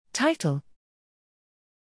Title: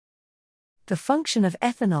 The function of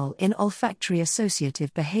ethanol in olfactory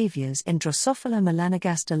associative behaviors in Drosophila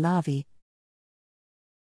melanogaster larvae.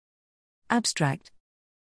 Abstract: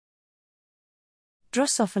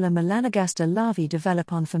 Drosophila melanogaster larvae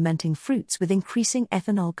develop on fermenting fruits with increasing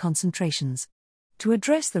ethanol concentrations. To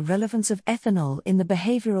address the relevance of ethanol in the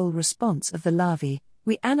behavioral response of the larvae,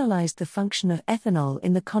 we analyzed the function of ethanol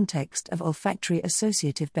in the context of olfactory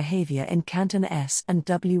associative behavior in Canton S and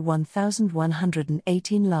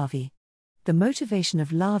W1118 larvae. The motivation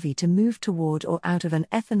of larvae to move toward or out of an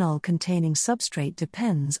ethanol-containing substrate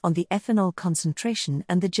depends on the ethanol concentration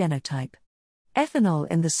and the genotype. Ethanol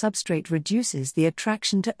in the substrate reduces the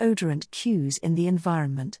attraction to odorant cues in the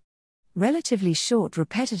environment. Relatively short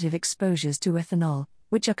repetitive exposures to ethanol,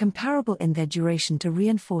 which are comparable in their duration to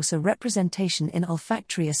reinforcer representation in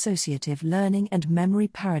olfactory associative learning and memory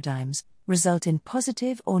paradigms, result in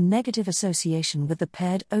positive or negative association with the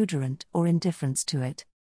paired odorant or indifference to it.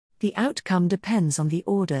 The outcome depends on the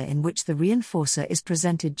order in which the reinforcer is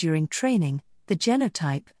presented during training, the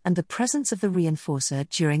genotype, and the presence of the reinforcer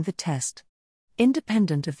during the test.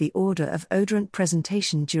 Independent of the order of odorant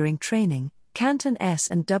presentation during training, Canton S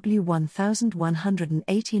and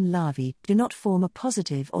W1118 larvae do not form a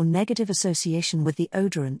positive or negative association with the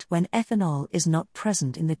odorant when ethanol is not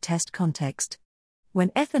present in the test context. When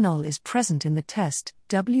ethanol is present in the test,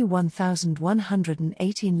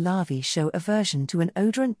 W1118 larvae show aversion to an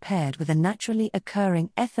odorant paired with a naturally occurring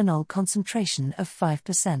ethanol concentration of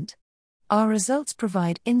 5%. Our results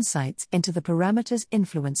provide insights into the parameters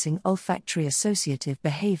influencing olfactory associative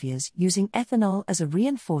behaviors using ethanol as a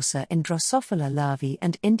reinforcer in Drosophila larvae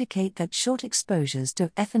and indicate that short exposures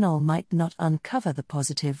to ethanol might not uncover the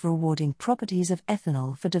positive rewarding properties of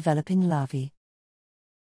ethanol for developing larvae.